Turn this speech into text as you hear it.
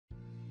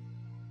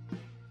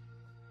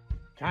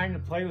Time to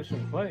play with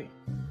some clay.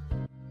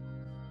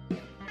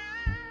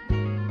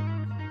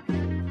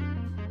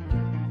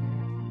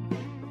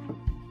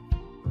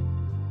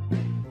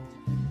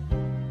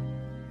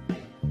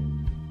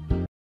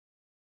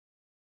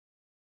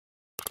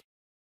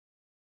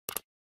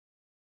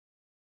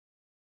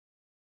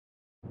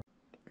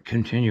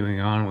 Continuing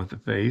on with the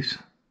face.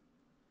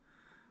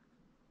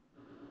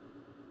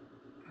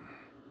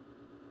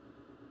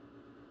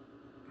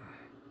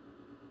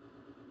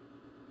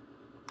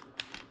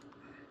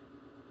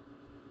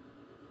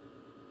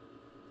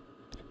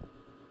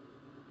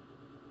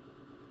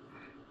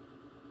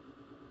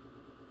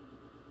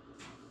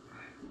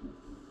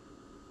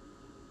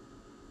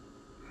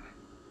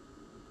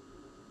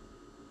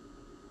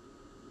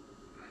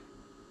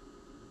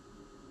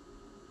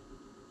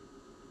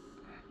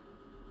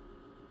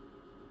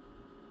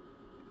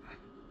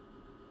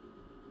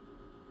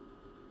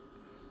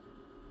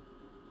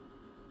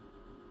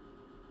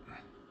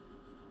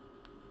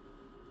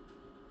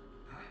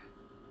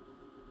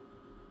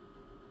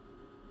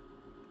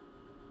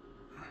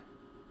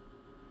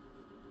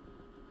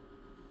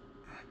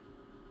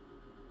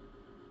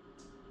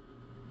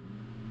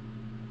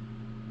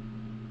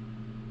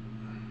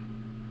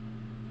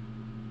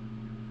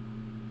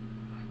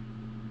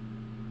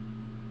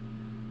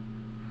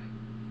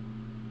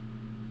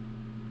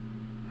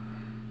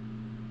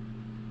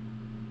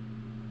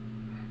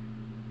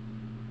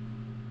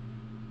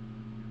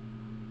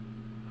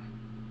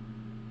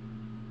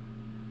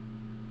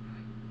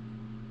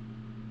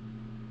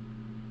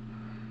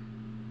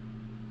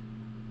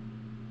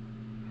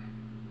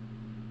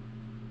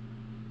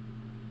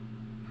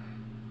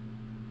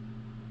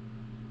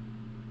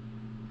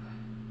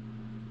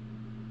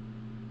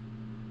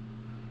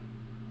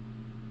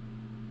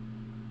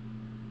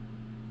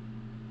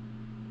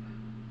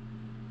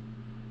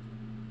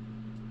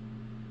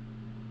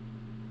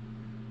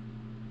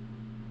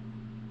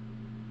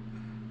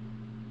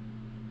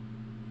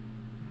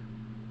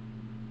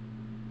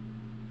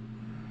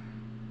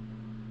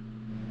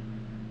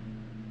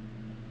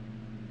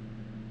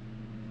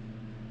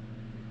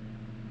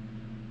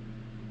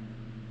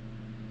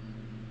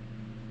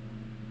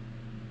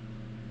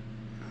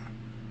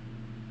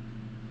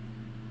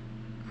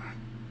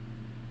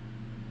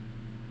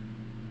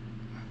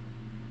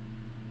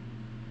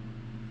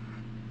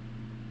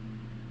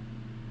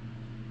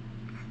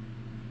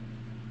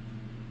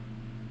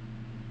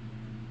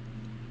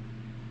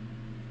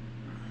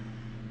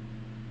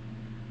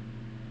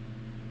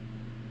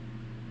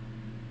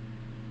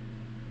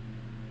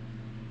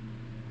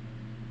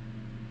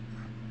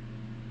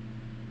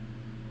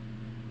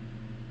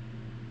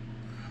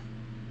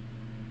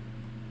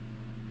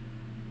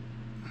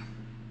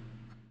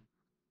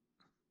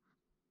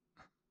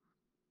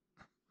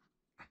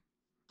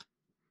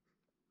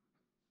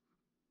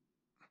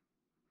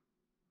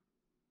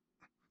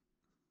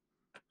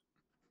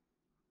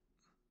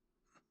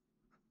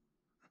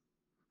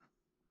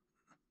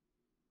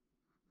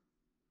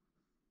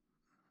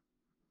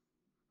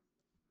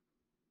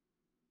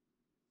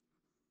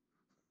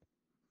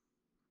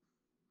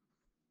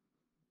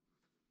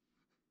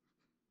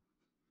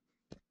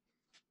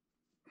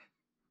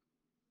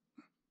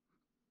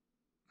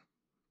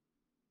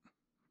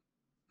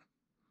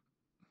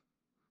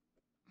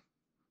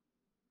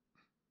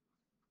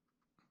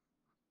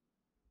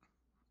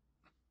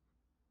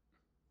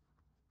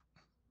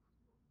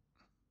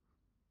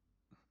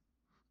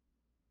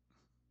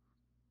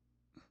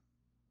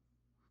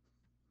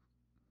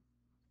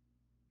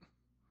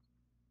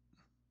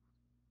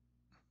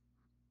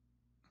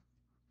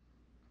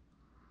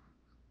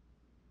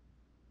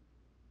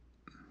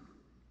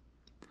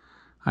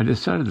 I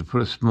decided to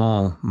put a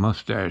small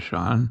mustache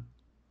on.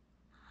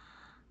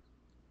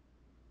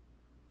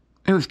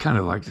 It was kind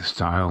of like the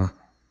style.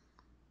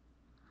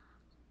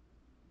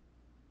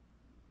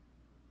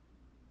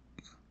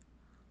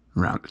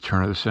 Around the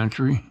turn of the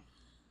century.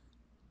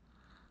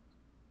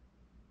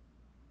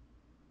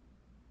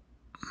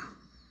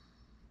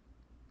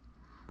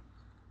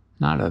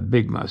 Not a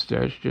big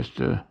mustache, just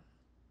a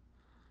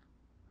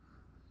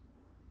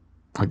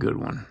good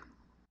one.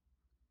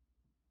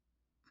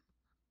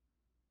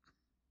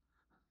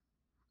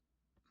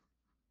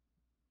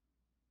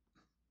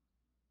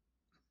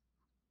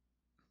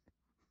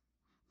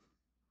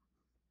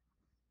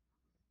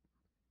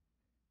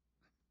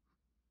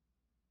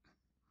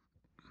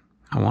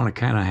 I want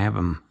to kind of have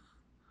him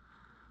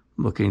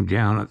looking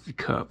down at the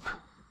cup.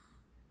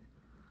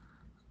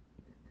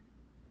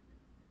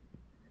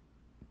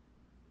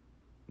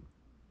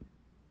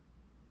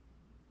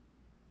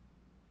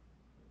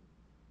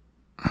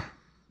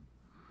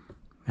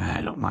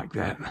 I don't like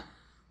that.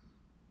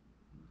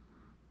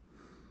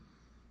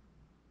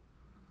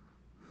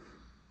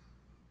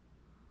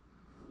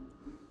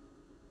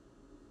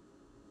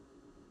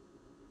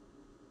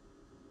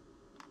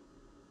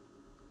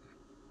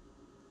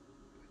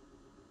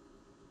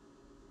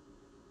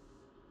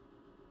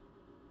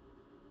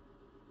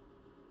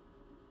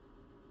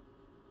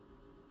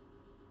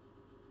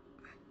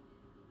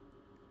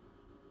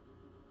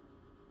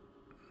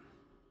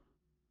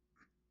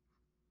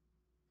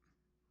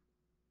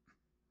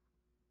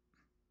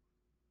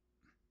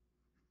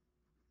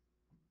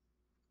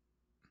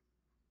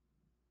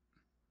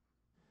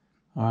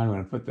 I'm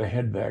going to put the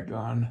head back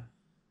on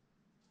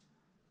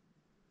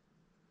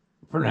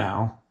for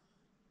now,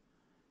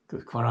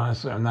 because quite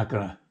honestly, I'm not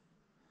going to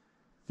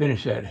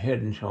finish that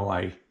head until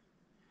I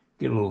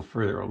get a little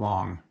further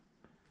along.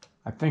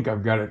 I think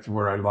I've got it to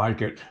where I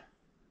like it,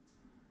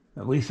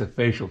 at least the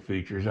facial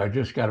features. I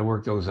just got to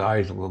work those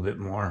eyes a little bit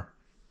more.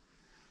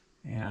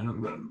 And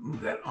I'm going to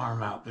move that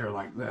arm out there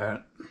like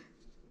that.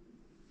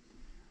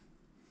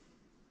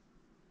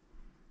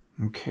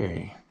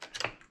 Okay.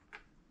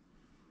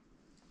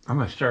 I'm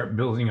going to start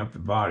building up the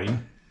body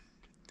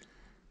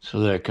so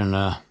that I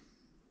can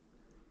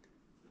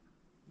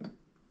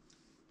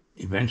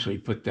eventually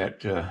put that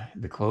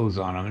the clothes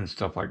on him and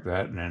stuff like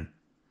that, and then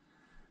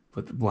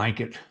put the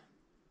blanket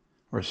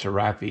or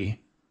serape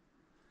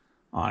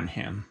on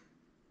him.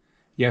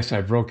 Yes,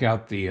 I broke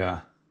out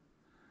the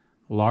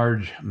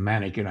large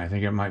mannequin. I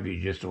think it might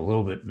be just a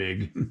little bit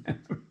big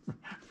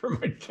for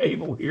my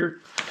table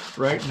here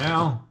right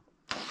now,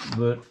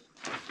 but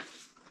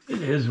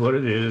it is what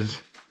it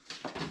is.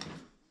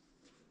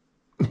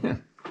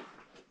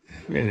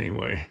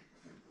 Anyway,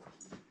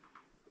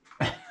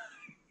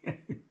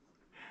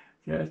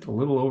 that's a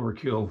little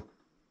overkill.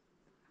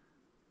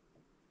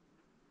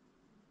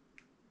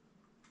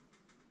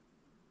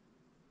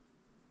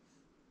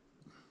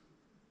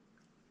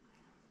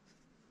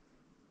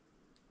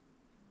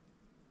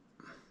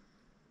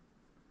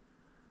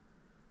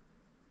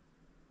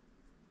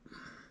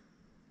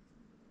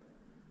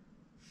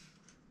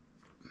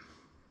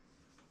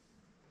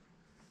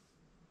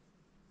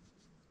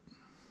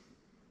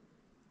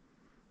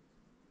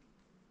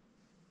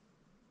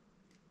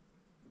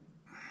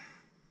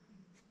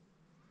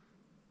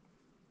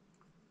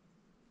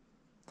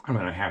 I'm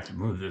going to have to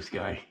move this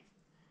guy.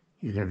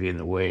 He's going to be in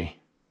the way.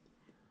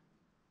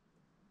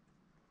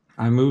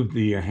 I moved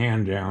the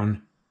hand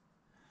down.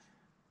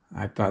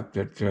 I thought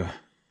that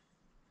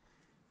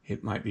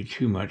it might be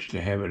too much to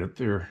have it up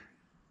there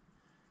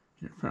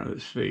in front of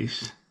his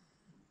face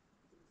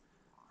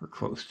or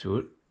close to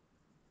it.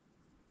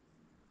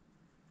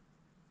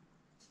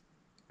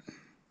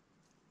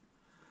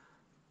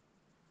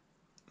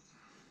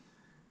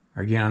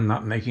 Again, I'm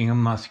not making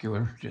him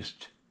muscular,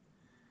 just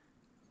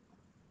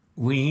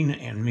lean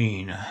and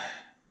mean.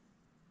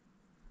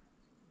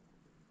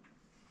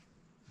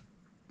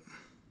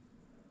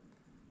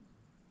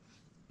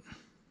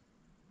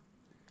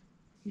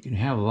 You can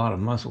have a lot of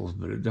muscles,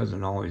 but it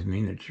doesn't always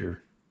mean that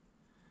you're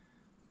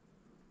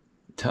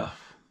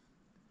tough.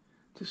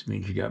 It just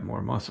means you got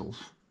more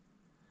muscles.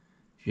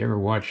 If you ever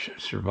watch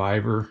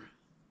Survivor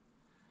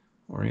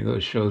or any of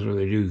those shows where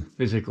they do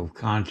physical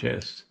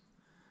contests,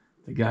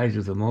 the guys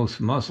with the most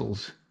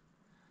muscles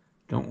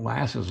don't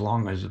last as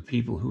long as the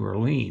people who are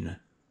lean,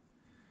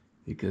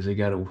 because they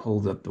got to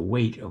hold up the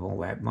weight of all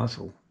that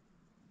muscle.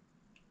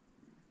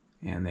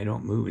 And they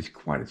don't move as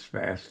quite as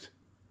fast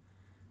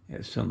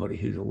as somebody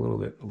who's a little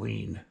bit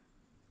lean.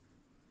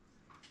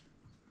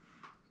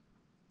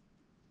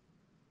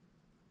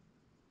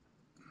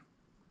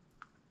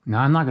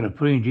 Now, I'm not going to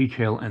put any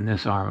detail in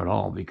this arm at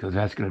all because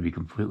that's going to be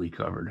completely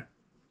covered.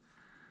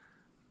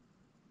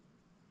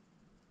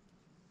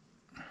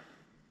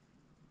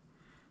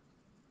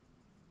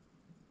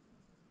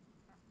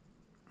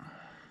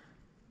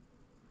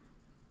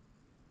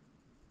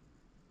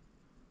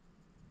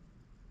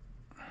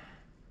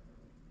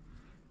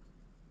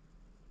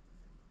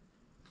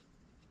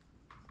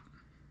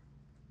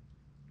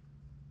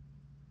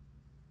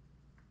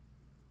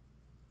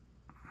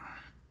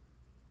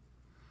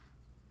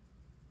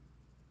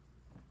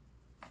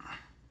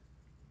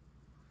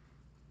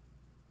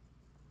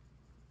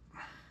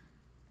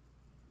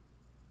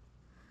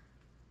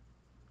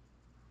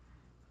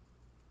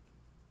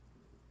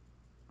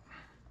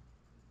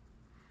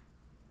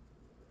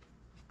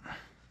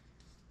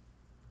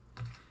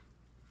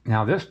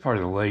 Now, this part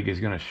of the leg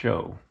is going to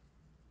show.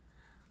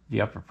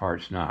 The upper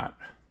part's not.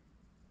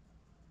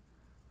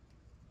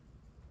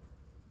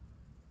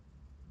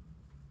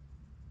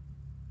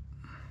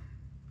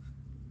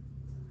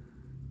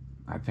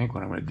 I think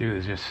what I'm going to do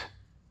is just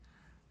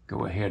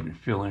go ahead and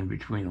fill in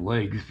between the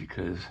legs,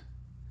 because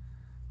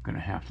I'm going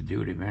to have to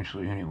do it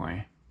eventually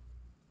anyway.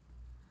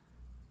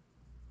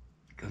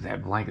 Because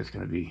that blanket's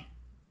going to be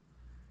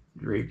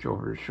draped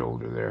over his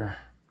shoulder there.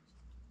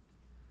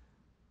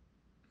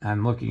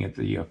 I'm looking at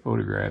the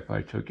photograph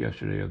I took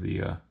yesterday of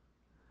the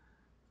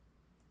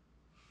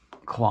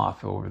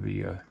cloth over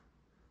the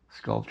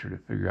sculpture to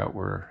figure out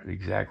where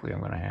exactly I'm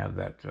going to have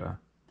that,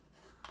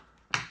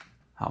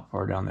 how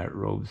far down that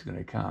robe's going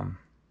to come.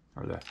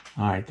 All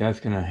right, that's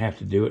going to have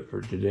to do it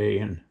for today,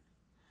 and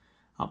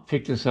I'll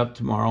pick this up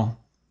tomorrow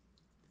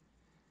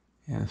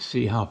and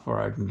see how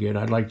far I can get.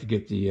 I'd like to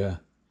get the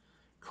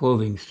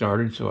clothing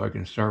started so I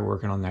can start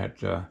working on that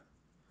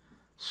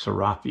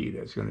serape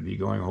that's going to be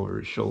going over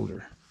his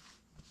shoulder,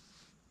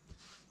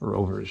 or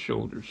over his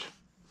shoulders.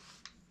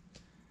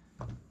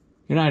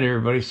 Good night,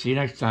 everybody. See you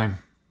next time.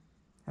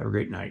 Have a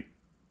great night.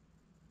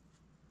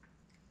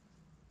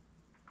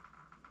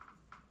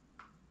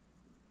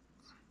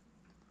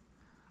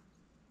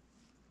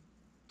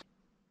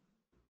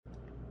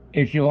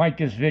 If you like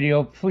this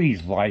video,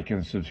 please like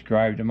and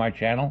subscribe to my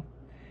channel.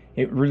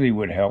 It really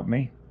would help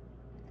me.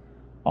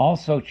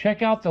 Also,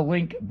 check out the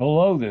link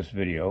below this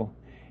video.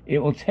 It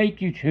will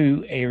take you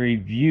to a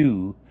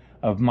review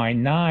of my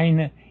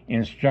 9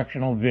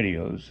 instructional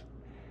videos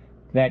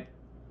that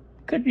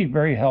could be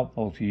very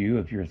helpful to you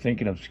if you're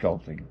thinking of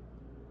sculpting.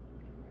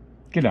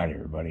 Good night,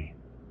 everybody.